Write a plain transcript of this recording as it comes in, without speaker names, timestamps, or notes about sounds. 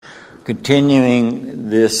continuing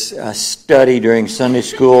this study during Sunday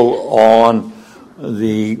school on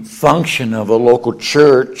the function of a local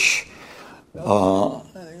church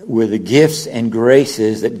with the gifts and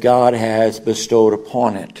graces that God has bestowed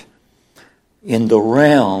upon it in the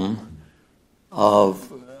realm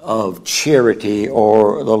of charity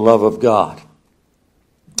or the love of God.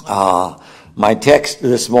 My text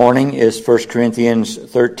this morning is 1 Corinthians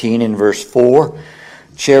 13 and verse 4.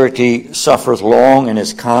 Charity suffereth long and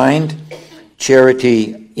is kind.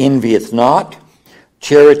 Charity envieth not.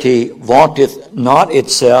 Charity vaunteth not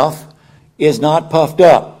itself, is not puffed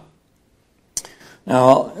up.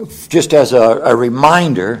 Now, just as a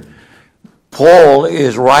reminder, Paul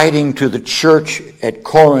is writing to the church at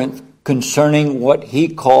Corinth concerning what he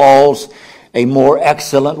calls a more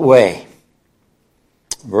excellent way.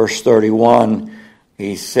 Verse 31,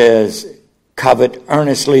 he says, "Covet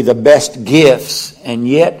earnestly the best gifts, and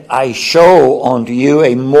yet I show unto you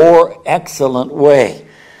a more excellent way."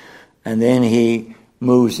 And then he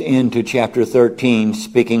moves into chapter 13,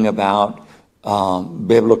 speaking about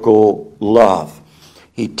biblical love.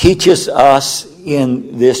 He teaches us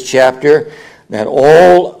in this chapter that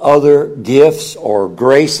all other gifts or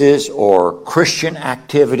graces or Christian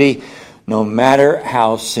activity, no matter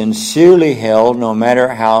how sincerely held, no matter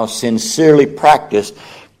how sincerely practiced,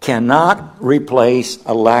 cannot replace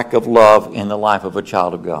a lack of love in the life of a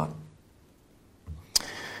child of God.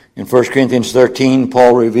 In 1 Corinthians 13,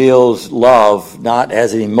 Paul reveals love not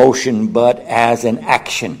as an emotion but as an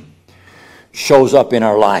action. Shows up in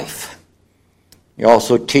our life. He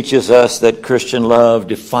also teaches us that Christian love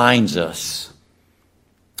defines us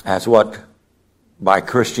as what? By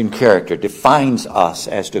Christian character, defines us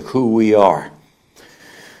as to who we are.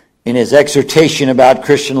 In his exhortation about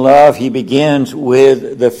Christian love, he begins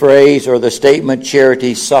with the phrase or the statement,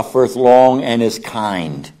 "Charity suffereth long and is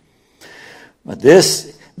kind." But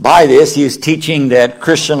by this, he is teaching that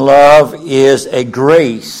Christian love is a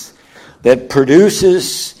grace that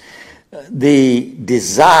produces the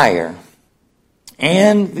desire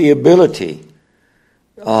and the ability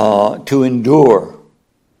to endure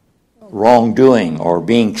wrongdoing or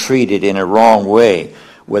being treated in a wrong way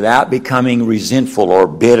without becoming resentful or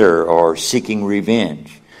bitter or seeking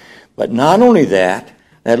revenge. But not only that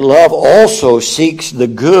love also seeks the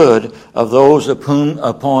good of those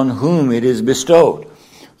upon whom it is bestowed.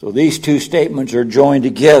 So these two statements are joined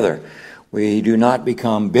together. We do not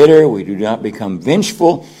become bitter, we do not become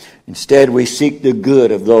vengeful. Instead, we seek the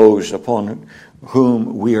good of those upon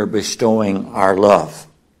whom we are bestowing our love.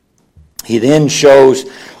 He then shows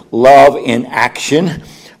love in action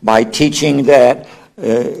by teaching that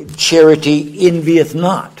charity envieth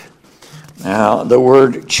not. Now, the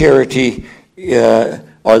word charity,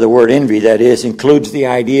 or the word envy, that is, includes the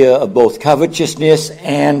idea of both covetousness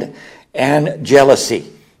and jealousy.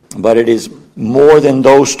 But it is more than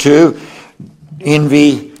those two.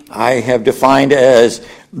 Envy, I have defined as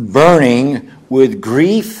burning with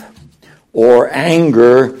grief or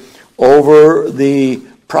anger over the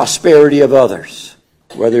prosperity of others,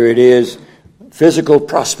 whether it is physical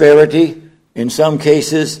prosperity in some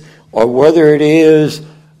cases, or whether it is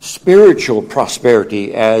spiritual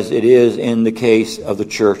prosperity, as it is in the case of the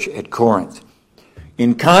church at Corinth.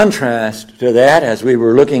 In contrast to that, as we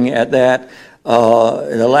were looking at that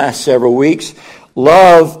in the last several weeks,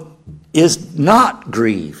 love is not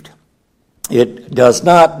grieved. It does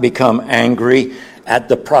not become angry at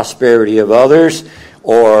the prosperity of others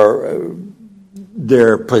or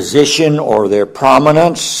their position or their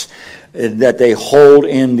prominence that they hold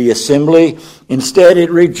in the assembly. Instead,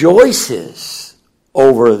 it rejoices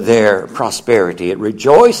over their prosperity. It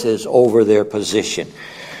rejoices over their position.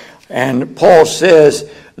 And Paul says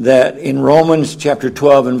that in Romans chapter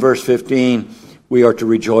 12 and verse 15, we are to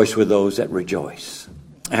rejoice with those that rejoice.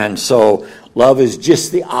 And so love is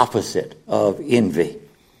just the opposite of envy.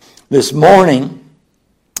 This morning,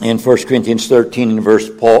 in 1 Corinthians 13 and verse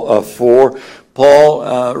 4,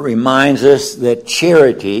 Paul reminds us that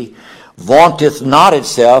charity vaunteth not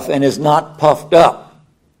itself and is not puffed up.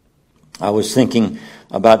 I was thinking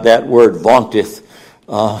about that word vaunteth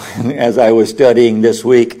as I was studying this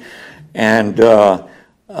week, and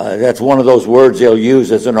that's one of those words they'll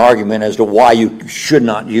use as an argument as to why you should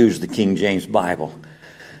not use the King James Bible.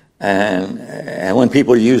 And when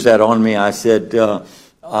people use that on me, I said,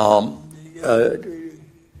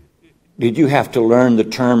 did you have to learn the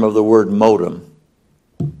term of the word modem?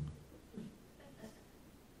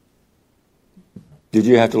 Did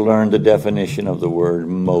you have to learn the definition of the word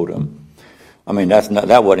modem? I mean, that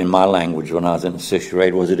wasn't in my language when I was in the sixth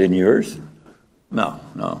grade. Was it in yours? No.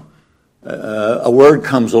 A word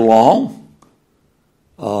comes along,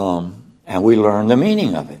 and we learn the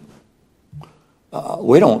meaning of it.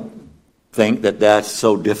 We don't think that that's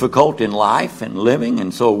so difficult in life and living,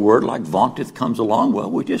 and so a word like vaunteth comes along.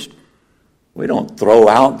 Well, we don't throw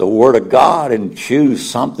out the Word of God and choose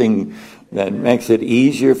something that makes it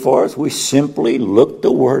easier for us. We simply look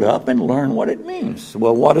the word up and learn what it means.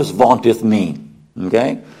 Well, what does vaunteth mean?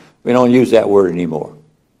 Okay? We don't use that word anymore.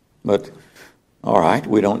 But, all right,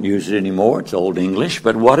 we don't use it anymore. It's Old English.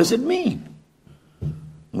 But what does it mean?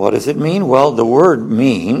 What does it mean? Well, the word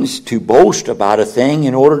means to boast about a thing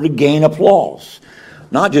in order to gain applause.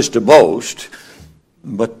 Not just to boast,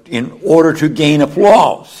 but in order to gain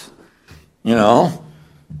applause. You know,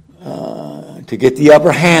 to get the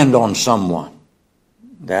upper hand on someone.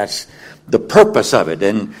 That's the purpose of it.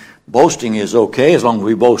 And boasting is okay as long as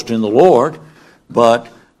we boast in the Lord. But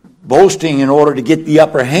boasting in order to get the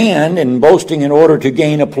upper hand and boasting in order to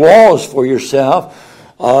gain applause for yourself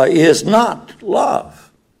is not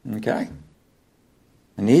love. Okay?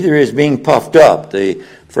 And neither is being puffed up. The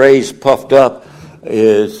phrase puffed up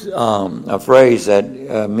is a phrase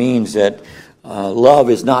that means that love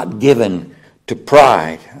is not given to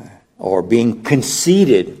pride or being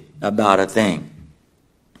conceited about a thing.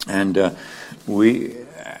 And I'm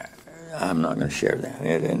not going to share that.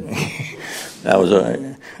 That was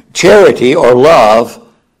a charity or love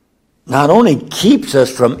not only keeps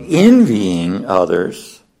us from envying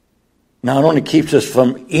others, not only keeps us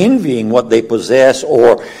from envying what they possess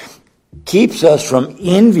or keeps us from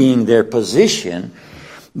envying their position,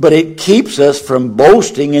 but it keeps us from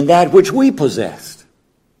boasting in that which we possess.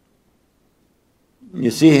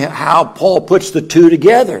 You see how Paul puts the two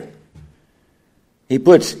together. He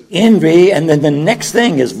puts envy, and then the next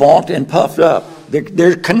thing is vaunt and puffed up.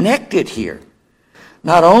 They're connected here.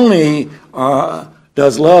 Not only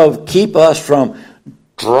does love keep us from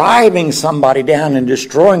driving somebody down and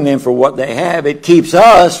destroying them for what they have, it keeps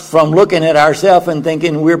us from looking at ourselves and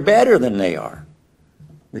thinking we're better than they are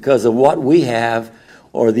because of what we have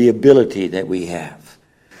or the ability that we have.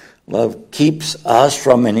 Love keeps us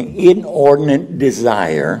from an inordinate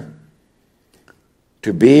desire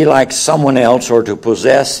to be like someone else or to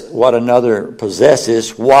possess what another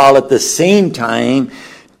possesses, while at the same time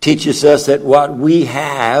teaches us that what we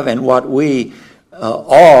have and what we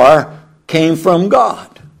are came from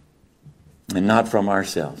God and not from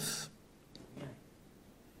ourselves.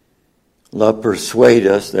 Love persuades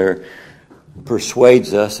us that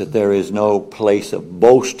there is no place of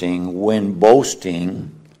boasting when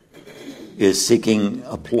boasting is seeking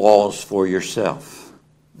applause for yourself.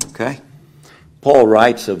 Okay? Paul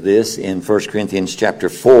writes of this in 1 Corinthians chapter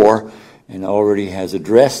 4 and already has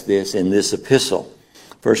addressed this in this epistle.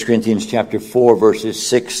 1 Corinthians chapter 4 verses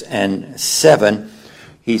 6 and 7,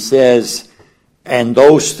 he says, "And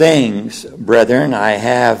those things, brethren, I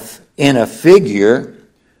have in a figure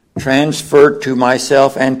transferred to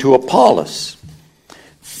myself and to Apollos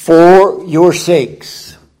for your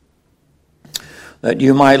sakes, that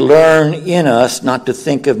you might learn in us not to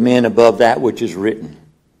think of men above that which is written,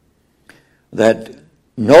 that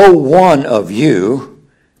no one of you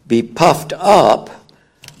be puffed up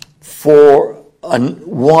for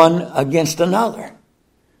one against another."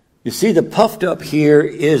 You see, the puffed up here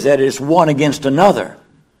is that it's one against another.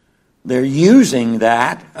 They're using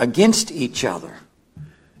that against each other.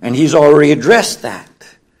 And he's already addressed that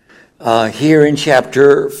here in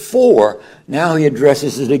chapter 4. Now he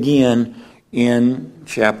addresses it again in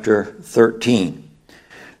chapter 13.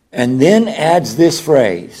 And then adds this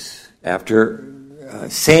phrase, after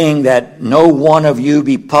saying that no one of you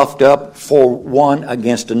be puffed up for one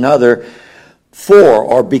against another, for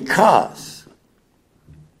or because.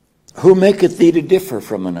 Who maketh thee to differ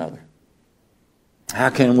from another? How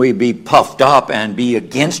can we be puffed up and be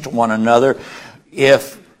against one another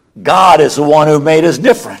if God is the one who made us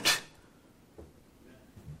different?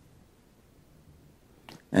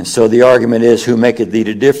 And so the argument is, who maketh thee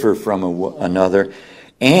to differ from another?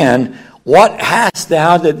 And what hast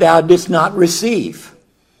thou that thou didst not receive?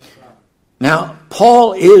 Now,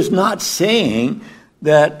 Paul is not saying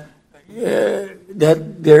that there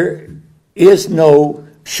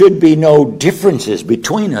should be no differences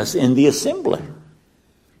between us in the assembly.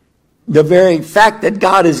 The very fact that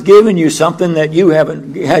God has given you something that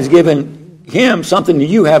has given him something that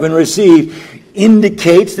you haven't received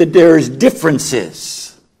indicates that there's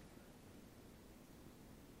differences.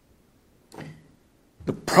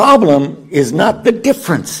 The problem is not the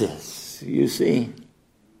differences, you see.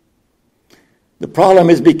 The problem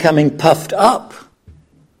is becoming puffed up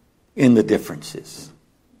in the differences.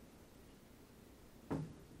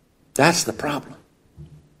 That's the problem.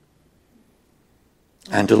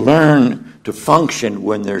 And to learn to function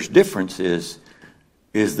when there's differences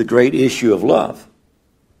is the great issue of love.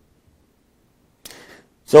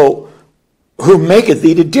 So, who maketh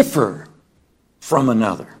thee to differ from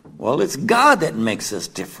another? Well, it's God that makes us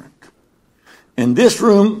different. In this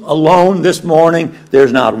room alone this morning,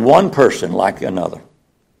 there's not one person like another.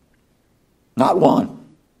 Not one.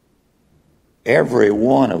 Every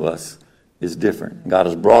one of us is different. God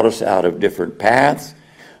has brought us out of different paths.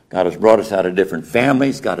 God has brought us out of different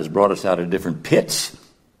families. God has brought us out of different pits,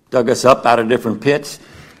 dug us up out of different pits.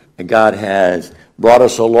 And God has brought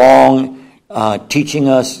us along, teaching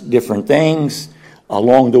us different things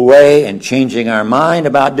along the way and changing our mind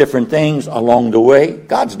about different things along the way.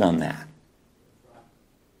 God's done that.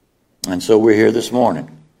 And so we're here this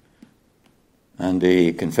morning. And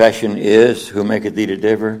the confession is, who maketh thee to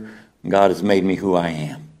differ? God has made me who I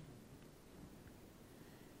am.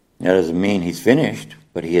 That doesn't mean he's finished,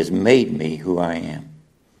 but he has made me who I am.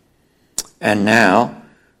 And now,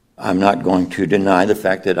 I'm not going to deny the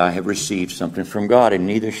fact that I have received something from God, and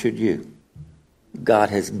neither should you. God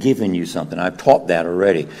has given you something. I've taught that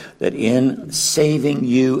already, that in saving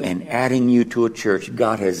you and adding you to a church,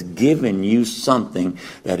 God has given you something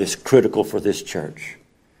that is critical for this church.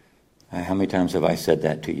 How many times have I said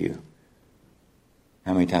that to you?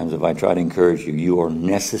 How many times have I tried to encourage you? You are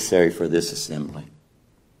necessary for this assembly.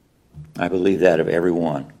 I believe that of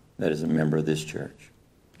everyone that is a member of this church.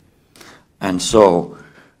 And so,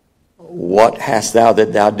 what hast thou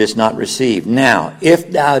that thou didst not receive? Now,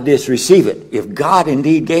 if thou didst receive it, if God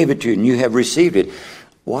indeed gave it to you and you have received it,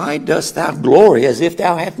 why dost thou glory as if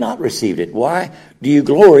thou hast not received it? Why do you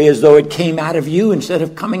glory as though it came out of you instead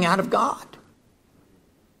of coming out of God?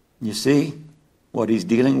 You see what he's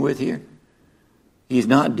dealing with here? He's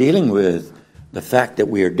not dealing with the fact that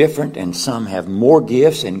we are different and some have more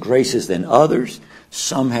gifts and graces than others.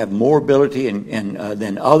 Some have more ability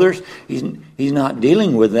than others. He's not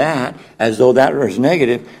dealing with that as though that was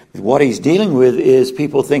negative. What he's dealing with is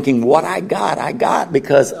people thinking, what I got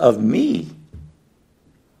because of me.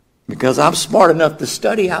 Because I'm smart enough to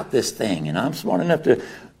study out this thing, and I'm smart enough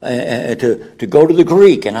to go to the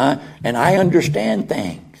Greek, and I understand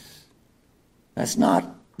things. That's not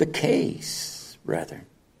the case, brethren.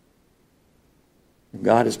 If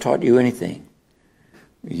God has taught you anything,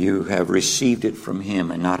 you have received it from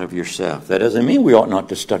him and not of yourself. That doesn't mean we ought not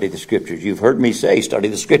to study the Scriptures. You've heard me say, study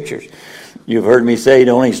the Scriptures. You've heard me say,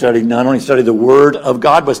 not only study the Word of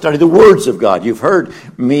God, but study the words of God. You've heard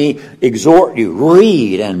me exhort you,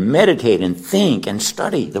 read and meditate and think and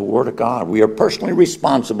study the Word of God. We are personally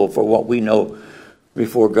responsible for what we know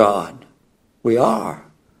before God. We are.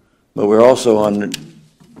 But we're also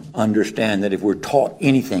understand that if we're taught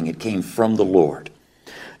anything, it came from the Lord.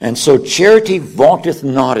 And so charity vaunteth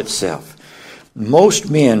not itself. Most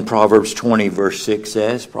men, Proverbs 20 verse 6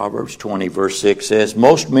 says,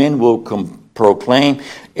 most men will proclaim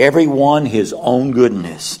every one his own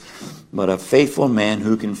goodness, but a faithful man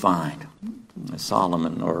who can find?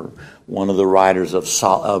 Solomon, or one of the writers of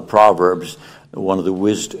Proverbs, one of the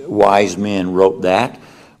wise men wrote that.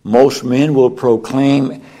 Most men will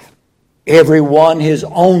proclaim every one his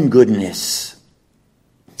own goodness.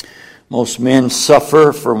 Most men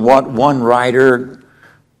suffer from what one writer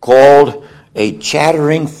called a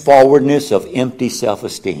chattering forwardness of empty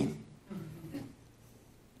self-esteem.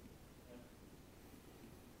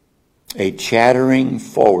 A chattering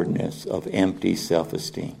forwardness of empty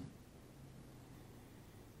self-esteem.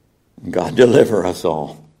 God deliver us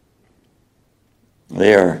all.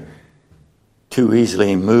 They are too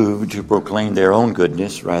easily moved to proclaim their own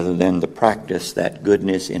goodness rather than to practice that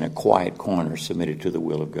goodness in a quiet corner submitted to the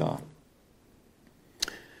will of God.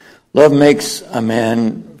 Love makes a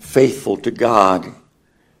man faithful to God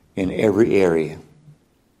in every area,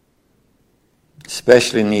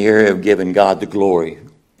 especially in the area of giving God the glory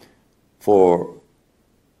for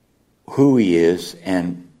who he is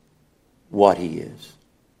and what he is.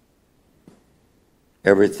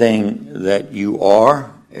 Everything that you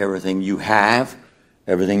are, everything you have,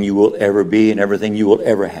 everything you will ever be, and everything you will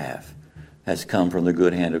ever have has come from the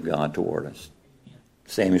good hand of God toward us.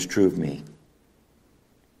 Same is true of me.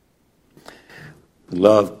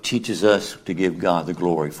 Love teaches us to give God the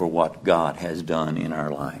glory for what God has done in our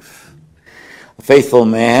life. A faithful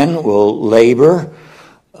man will labor,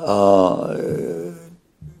 will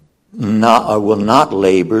not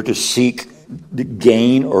labor to seek the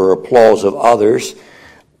gain or applause of others.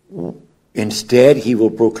 Instead, he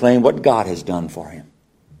will proclaim what God has done for him.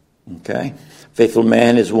 Okay? Faithful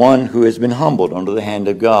man is one who has been humbled under the hand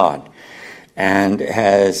of God and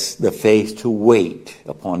has the faith to wait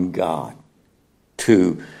upon God,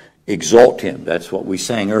 to exalt him. That's what we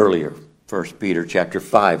sang earlier. 1 Peter chapter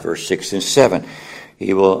 5, verse 6 and 7.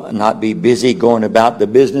 He will not be busy going about the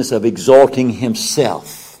business of exalting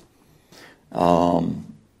himself.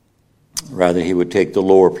 Rather, he would take the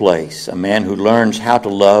lower place. A man who learns how to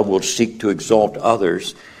love will seek to exalt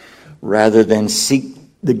others rather than seek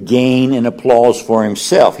the gain and applause for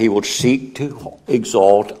himself. He will seek to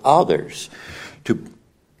exalt others, to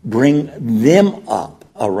bring them up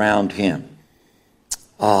around him.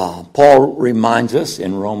 Paul reminds us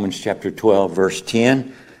in Romans chapter 12, verse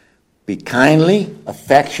 10, be kindly,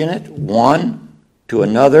 affectionate one to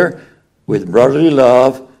another with brotherly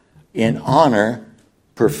love, in honor,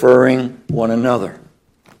 preferring one another.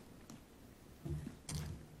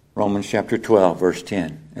 Romans chapter 12, verse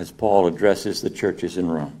 10, as Paul addresses the churches in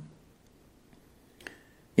Rome.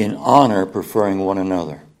 In honor, preferring one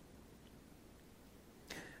another.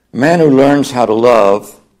 A man who learns how to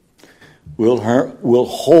love will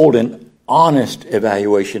hold an honest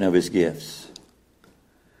evaluation of his gifts.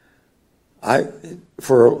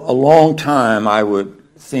 For a long time, I would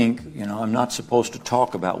think, I'm not supposed to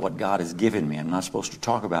talk about what God has given me. I'm not supposed to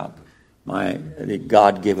talk about my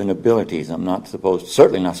God-given abilities.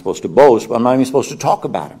 Certainly not supposed to boast, but I'm not even supposed to talk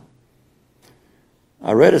about them.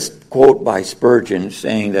 I read a quote by Spurgeon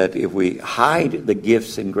saying that if we hide the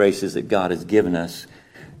gifts and graces that God has given us,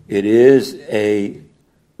 it is a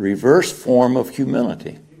reverse form of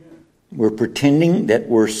humility. We're pretending that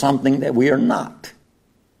we're something that we are not.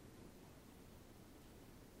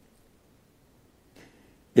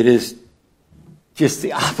 It is just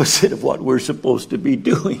the opposite of what we're supposed to be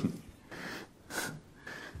doing.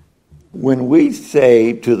 When we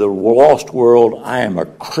say to the lost world, I am a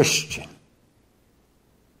Christian,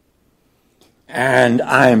 and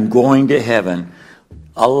I am going to heaven,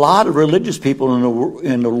 a lot of religious people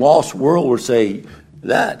in the lost world will say,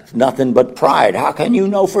 that's nothing but pride. How can you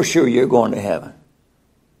know for sure you're going to heaven?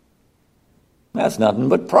 That's nothing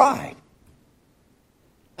but pride.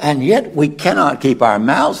 And yet we cannot keep our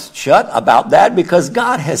mouths shut about that because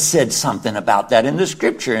God has said something about that in the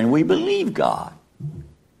Scripture, and we believe God.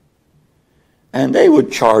 And they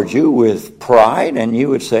would charge you with pride, and you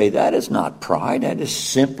would say, that is not pride. That is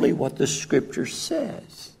simply what the Scripture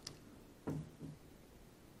says.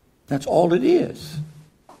 That's all it is.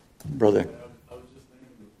 Brother. I was just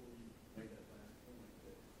thinking before you make that last point,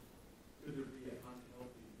 that could there be an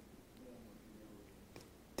unhealthy form of humility?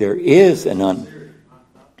 There is an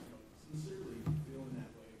sincerely feeling that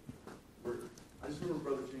way. I just remember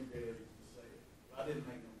Brother Jim Gay used to say, I didn't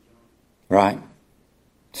make no junk. Right.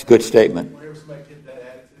 It's a good statement. Whenever somebody gets that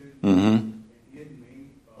attitude, he didn't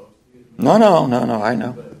mean folks. No, I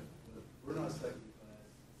know. But we're not second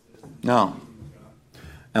class. No.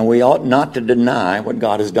 And we ought not to deny what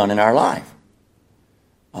God has done in our life.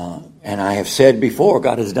 And I have said before,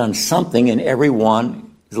 God has done something in everyone's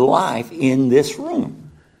life in this room.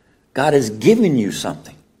 God has given you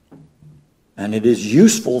something. And it is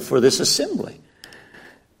useful for this assembly.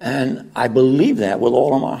 And I believe that with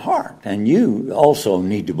all of my heart. And you also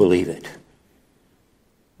need to believe it.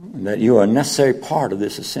 That you are a necessary part of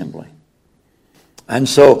this assembly. And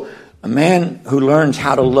so a man who learns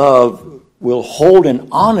how to love will hold an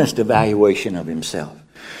honest evaluation of himself.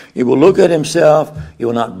 He will look at himself. He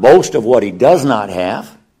will not boast of what he does not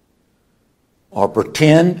have or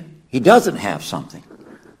pretend he doesn't have something.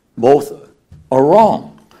 Both are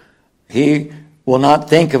wrong. He will not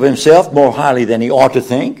think of himself more highly than he ought to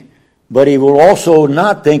think, but he will also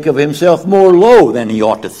not think of himself more low than he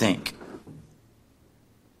ought to think.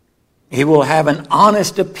 He will have an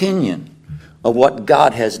honest opinion of what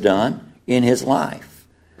God has done in his life.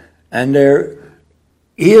 And there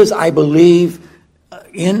is, I believe,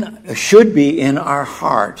 should be in our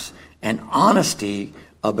hearts an honesty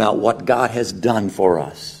about what God has done for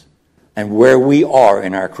us and where we are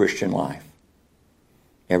in our Christian life.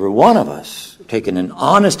 Every one of us taking an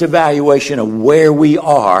honest evaluation of where we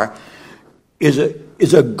are is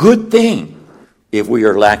a good thing. If we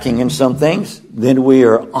are lacking in some things, then we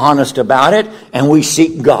are honest about it and we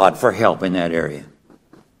seek God for help in that area.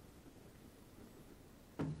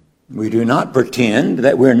 We do not pretend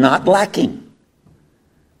that we're not lacking.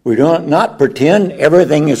 We do not pretend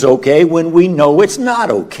everything is okay when we know it's not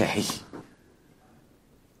okay.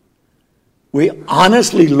 We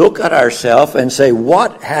honestly look at ourselves and say,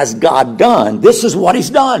 what has God done? This is what he's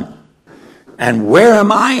done. And where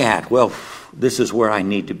am I at? Well, this is where I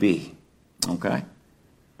need to be. Okay?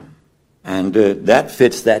 And that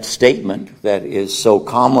fits that statement that is so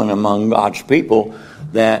common among God's people,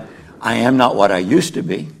 that I am not what I used to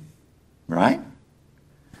be. Right?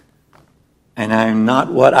 And I'm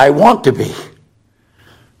not what I want to be.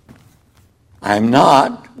 I'm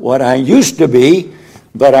not what I used to be,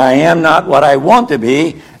 but I am not what I want to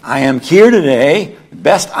be. I am here today.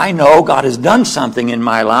 Best I know, God has done something in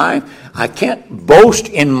my life. I can't boast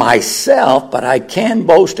in myself, but I can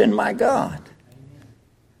boast in my God.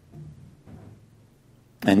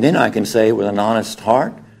 And then I can say with an honest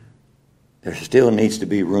heart, there still needs to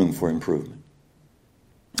be room for improvement.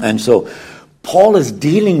 And so Paul is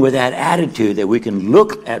dealing with that attitude that we can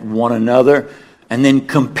look at one another and then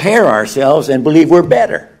compare ourselves and believe we're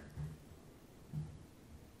better.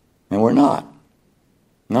 And we're not.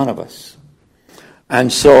 None of us.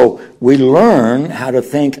 And so we learn how to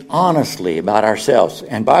think honestly about ourselves.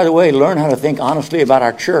 And by the way, learn how to think honestly about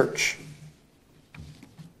our church.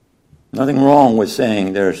 Nothing wrong with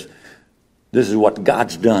saying this is what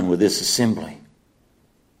God's done with this assembly.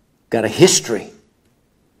 Got a history.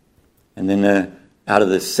 And then out of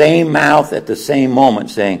the same mouth at the same moment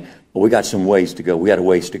saying, well, we got some ways to go. We got a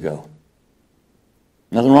ways to go.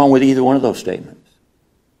 Nothing wrong with either one of those statements.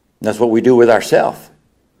 That's what we do with ourselves.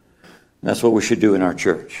 That's what we should do in our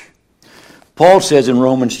church. Paul says in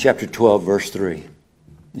Romans chapter 12, verse 3,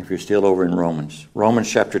 if you're still over in Romans.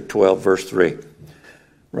 Romans chapter 12, verse 3.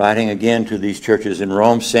 Writing again to these churches in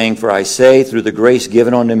Rome, saying, for I say, through the grace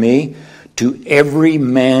given unto me, to every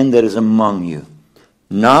man that is among you,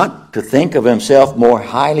 not to think of himself more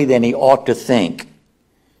highly than he ought to think,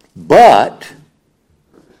 but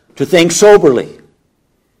to think soberly.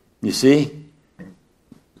 You see?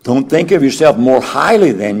 Don't think of yourself more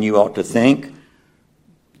highly than you ought to think,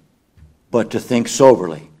 but to think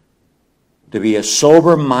soberly. To be a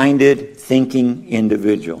sober-minded, thinking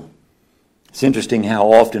individual. It's interesting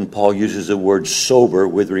how often Paul uses the word sober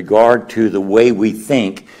with regard to the way we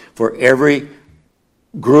think for every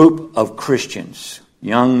group of Christians.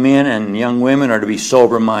 Young men and young women are to be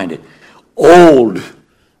sober-minded. Old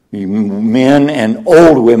men and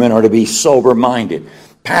old women are to be sober-minded.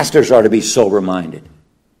 Pastors are to be sober-minded.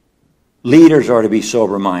 Leaders are to be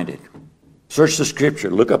sober-minded. Search the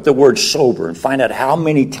scripture. Look up the word sober and find out how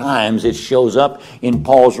many times it shows up in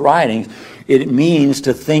Paul's writings. It means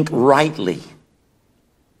to think rightly.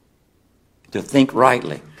 To think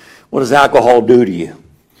rightly. What does alcohol do to you?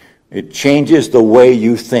 It changes the way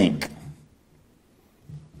you think.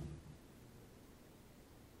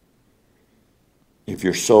 If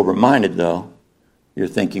you're sober-minded, though, you're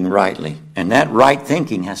thinking rightly. And that right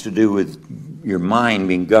thinking has to do with your mind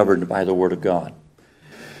being governed by the Word of God.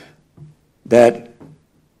 That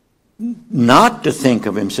not to think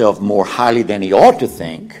of himself more highly than he ought to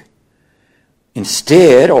think,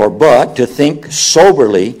 instead, or but, to think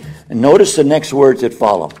soberly. And notice the next words that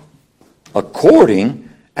follow. According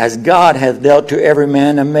as God hath dealt to every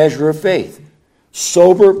man a measure of faith.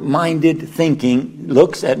 Sober-minded thinking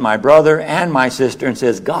looks at my brother and my sister and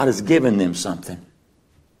says, God has given them something.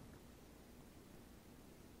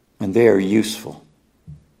 And they are useful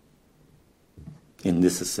in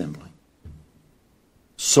this assembly.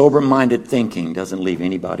 Sober-minded thinking doesn't leave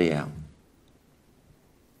anybody out.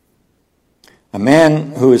 A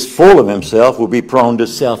man who is full of himself will be prone to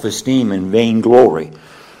self-esteem and vainglory.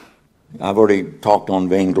 I've already talked on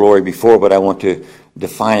vainglory before, but I want to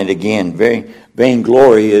define it again.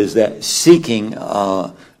 Vainglory is that seeking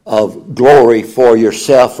of glory for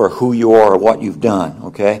yourself or who you are or what you've done.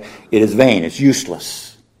 Okay? It is vain. It's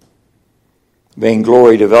useless.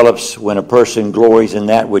 Vainglory develops when a person glories in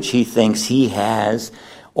that which he thinks he has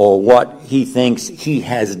or what he thinks he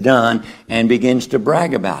has done and begins to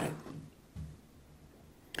brag about it.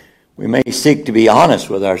 We may seek to be honest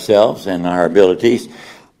with ourselves and our abilities,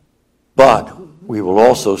 but we will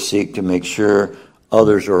also seek to make sure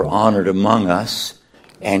others are honored among us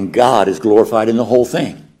and God is glorified in the whole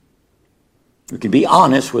thing. We can be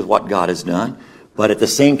honest with what God has done, but at the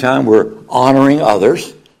same time we're honoring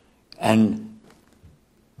others and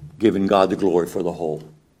giving God the glory for the whole.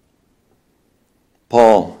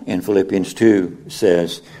 Paul in Philippians 2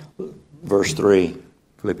 says, verse 3,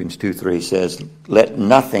 Philippians 2:3 says, let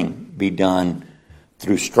nothing be done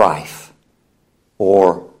through strife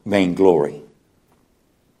or vainglory,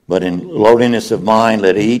 but in lowliness of mind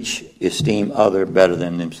let each esteem other better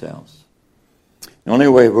than themselves. The only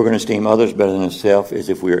way we're going to esteem others better than ourselves is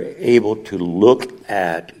if we're able to look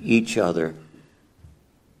at each other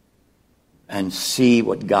and see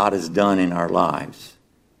what God has done in our lives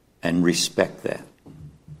and respect that.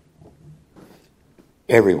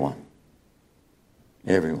 Everyone.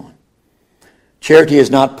 Charity is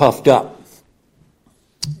not puffed up.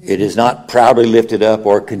 It is not proudly lifted up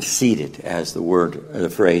or conceited, as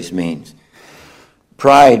the phrase means.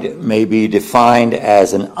 Pride may be defined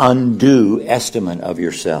as an undue estimate of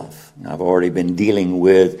yourself. I've already been dealing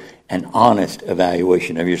with an honest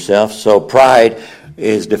evaluation of yourself. So pride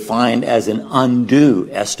is defined as an undue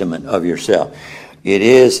estimate of yourself. It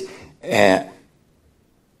is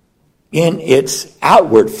in its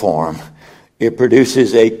outward form, it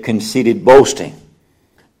produces a conceited boasting,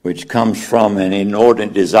 which comes from an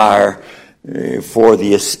inordinate desire for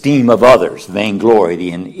the esteem of others, vainglory,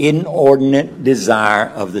 the inordinate desire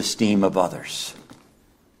of the esteem of others.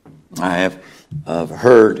 I have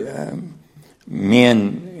heard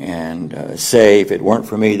men and say, if it weren't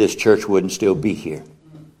for me, this church wouldn't still be here.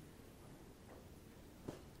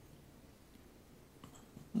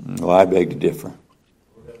 Well, I beg to differ.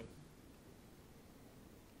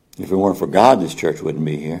 If it weren't for God, this church wouldn't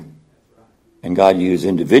be here. And God used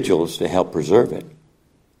individuals to help preserve it.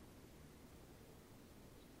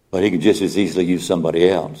 But he could just as easily use somebody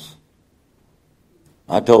else.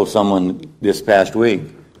 I told someone this past week,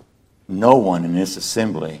 no one in this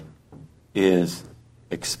assembly is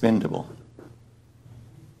expendable.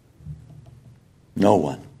 No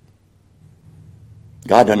one.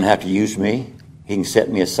 God doesn't have to use me. He can set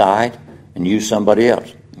me aside and use somebody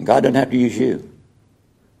else. And God doesn't have to use you.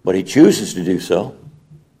 But he chooses to do so.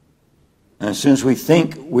 And as soon as we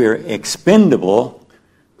think we're expendable,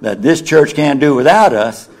 that this church can't do without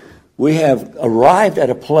us, we have arrived at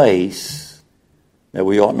a place that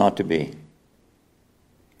we ought not to be.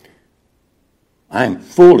 I am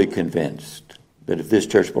fully convinced that if this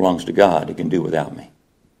church belongs to God, it can do without me.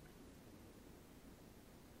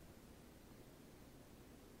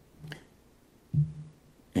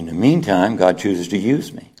 In the meantime, God chooses to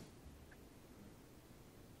use me.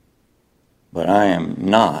 But I am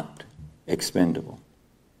not expendable.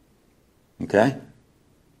 Okay?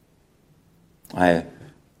 I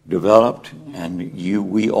developed, and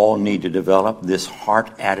we all need to develop this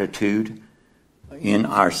heart attitude in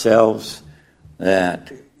ourselves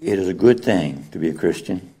that it is a good thing to be a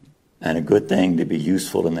Christian and a good thing to be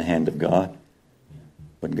useful in the hand of God.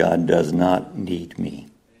 But God does not need me.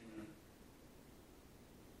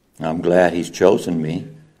 I'm glad he's chosen me.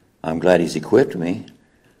 I'm glad he's equipped me.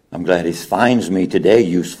 I'm glad he finds me today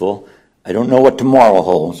useful. I don't know what tomorrow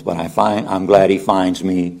holds, but I'm glad he finds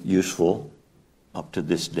me useful up to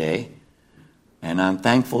this day. And I'm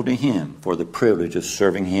thankful to him for the privilege of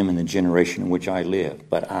serving him in the generation in which I live.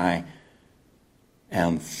 But I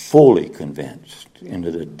am fully convinced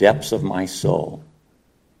into the depths of my soul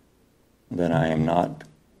that I am not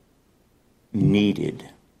needed.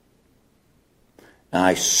 And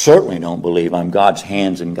I certainly don't believe I'm God's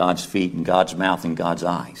hands and God's feet and God's mouth and God's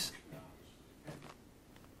eyes.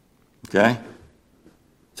 Okay?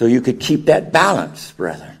 So you could keep that balance,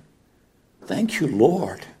 brethren. Thank you,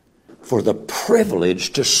 Lord, for the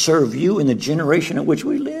privilege to serve you in the generation in which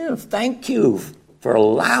we live. Thank you for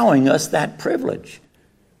allowing us that privilege.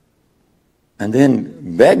 And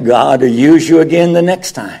then beg God to use you again the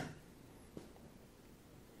next time.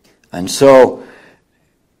 And so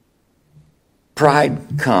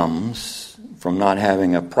pride comes from not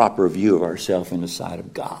having a proper view of ourselves in the sight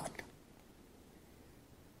of God.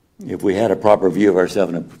 If we had a proper view of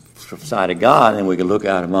ourselves in the sight of God, then we could look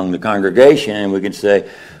out among the congregation and we could say,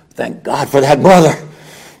 thank God for that brother.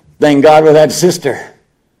 Thank God for that sister.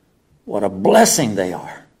 What a blessing they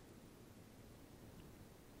are.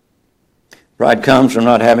 Pride comes from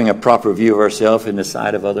not having a proper view of ourselves in the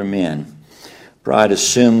sight of other men. Pride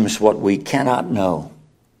assumes what we cannot know,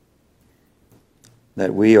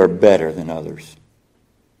 that we are better than others.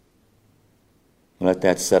 Let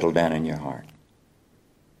that settle down in your heart.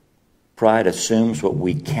 Pride assumes what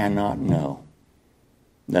we cannot know,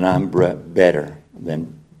 that I'm better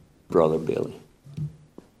than Brother Billy.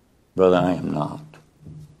 Brother, I am not.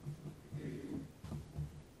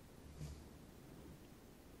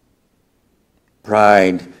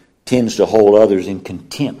 Pride tends to hold others in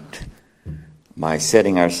contempt by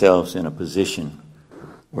setting ourselves in a position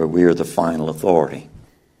where we are the final authority.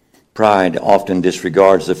 Pride often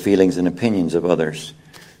disregards the feelings and opinions of others.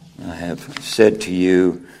 I have said to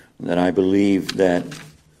you that I believe that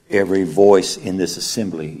every voice in this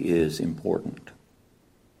assembly is important.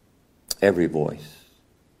 Every voice.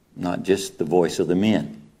 Not just the voice of the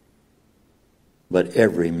men, but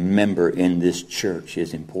every member in this church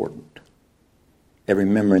is important. Every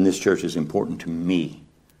member in this church is important to me.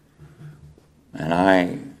 And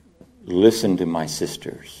I listen to my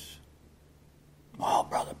sisters. Oh,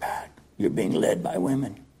 Brother Pat, you're being led by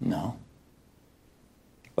women. No.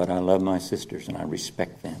 But I love my sisters and I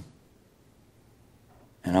respect them.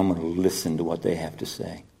 And I'm going to listen to what they have to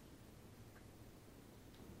say.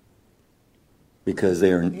 Because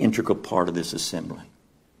they are an integral part of this assembly.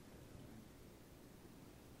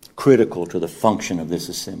 Critical to the function of this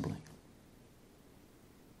assembly.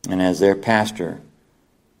 And as their pastor,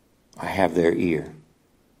 I have their ear.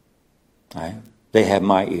 They have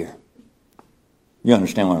my ear. You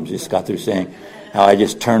understand what I just got through saying? How I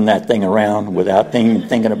just turned that thing around without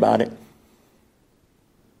thinking about it?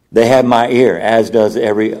 They have my ear, as does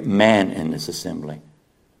every man in this assembly.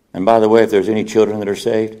 And by the way, if there's any children that are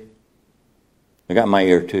saved, they got my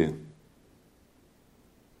ear too.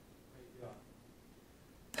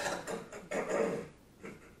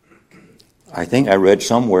 I think I read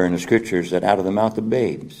somewhere in the scriptures that out of the mouth of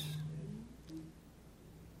babes.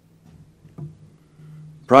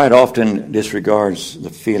 Pride often disregards the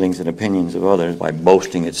feelings and opinions of others by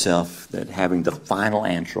boasting itself that having the final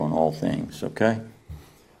answer on all things, okay?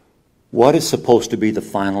 What is supposed to be the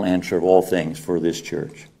final answer of all things for this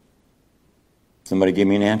church? Somebody give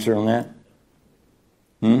me an answer on that?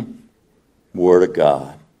 Word of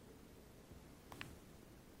God.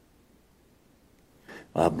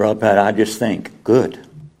 Brother Pat, I just think, good,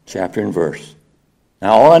 chapter and verse.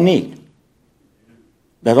 Now all I need,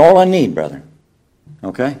 that's all I need, brother.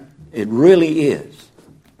 Okay? It really is.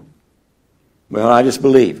 Well, I just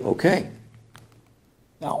believe. Okay.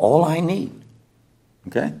 Now all I need.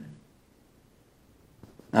 Okay?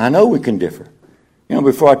 I know we can differ. You know,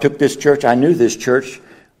 before I took this church, I knew this church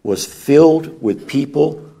was filled with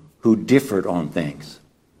people who differed on things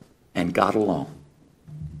and got along.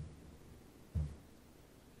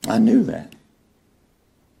 I knew that.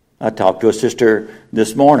 I talked to a sister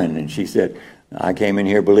this morning, and she said, I came in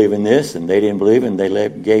here believing this, and they didn't believe, and they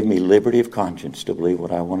gave me liberty of conscience to believe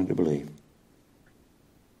what I wanted to believe.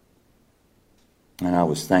 And I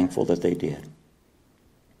was thankful that they did.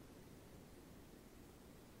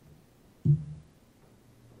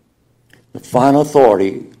 The final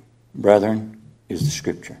authority, brethren, is the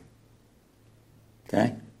Scripture.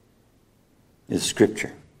 Okay? Is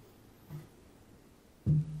Scripture.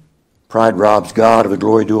 Pride robs God of the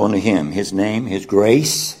glory due unto Him. His name, His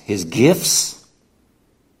grace, His gifts.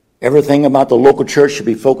 Everything about the local church should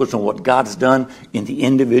be focused on what God's done in the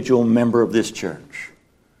individual member of this church.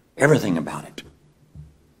 Everything about it.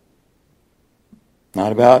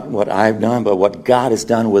 Not about what I've done, but what God has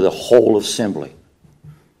done with the whole assembly.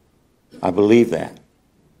 I believe that.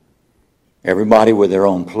 Everybody with their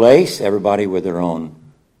own place, everybody with their own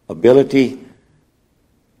ability.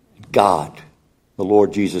 God, the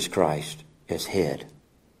Lord Jesus Christ, as head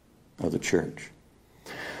of the church.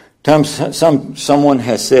 Someone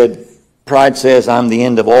has said, pride says I'm the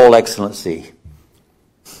end of all excellency,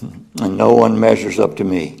 and no one measures up to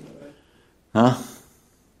me. Huh?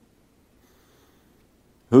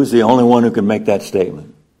 Who's the only one who can make that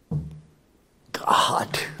statement?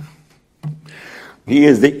 God. He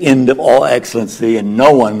is the end of all excellency, and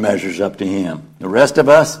no one measures up to Him. The rest of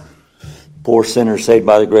us, poor sinners saved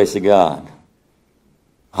by the grace of God,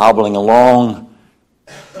 hobbling along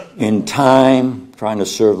in time, trying to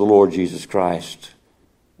serve the Lord Jesus Christ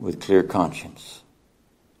with clear conscience.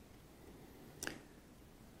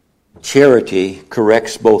 Charity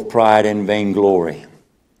corrects both pride and vainglory.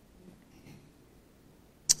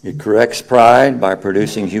 It corrects pride by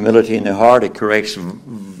producing humility in the heart. It corrects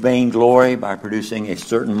vainglory by producing a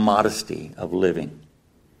certain modesty of living.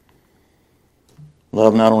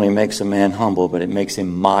 Love not only makes a man humble, but it makes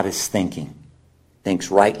him modest thinking. Thinks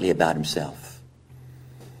rightly about himself.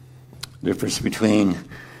 The difference between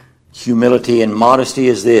humility and modesty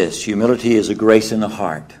is this. Humility is a grace in the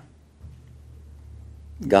heart.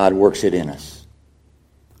 God works it in us.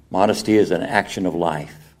 Modesty is an action of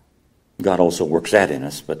life. God also works that in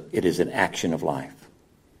us, but it is an action of life.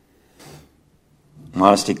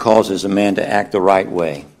 Modesty causes a man to act the right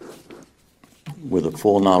way with a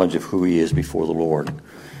full knowledge of who he is before the Lord.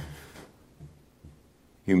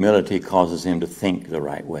 Humility causes him to think the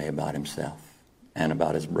right way about himself and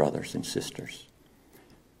about his brothers and sisters.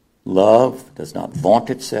 Love does not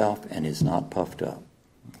vaunt itself and is not puffed up.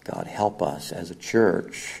 God help us as a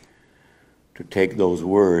church to take those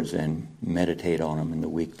words and meditate on them in the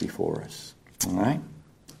week before us. All right?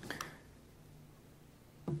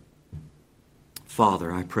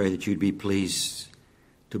 Father, I pray that you'd be pleased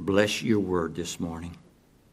to bless your word this morning.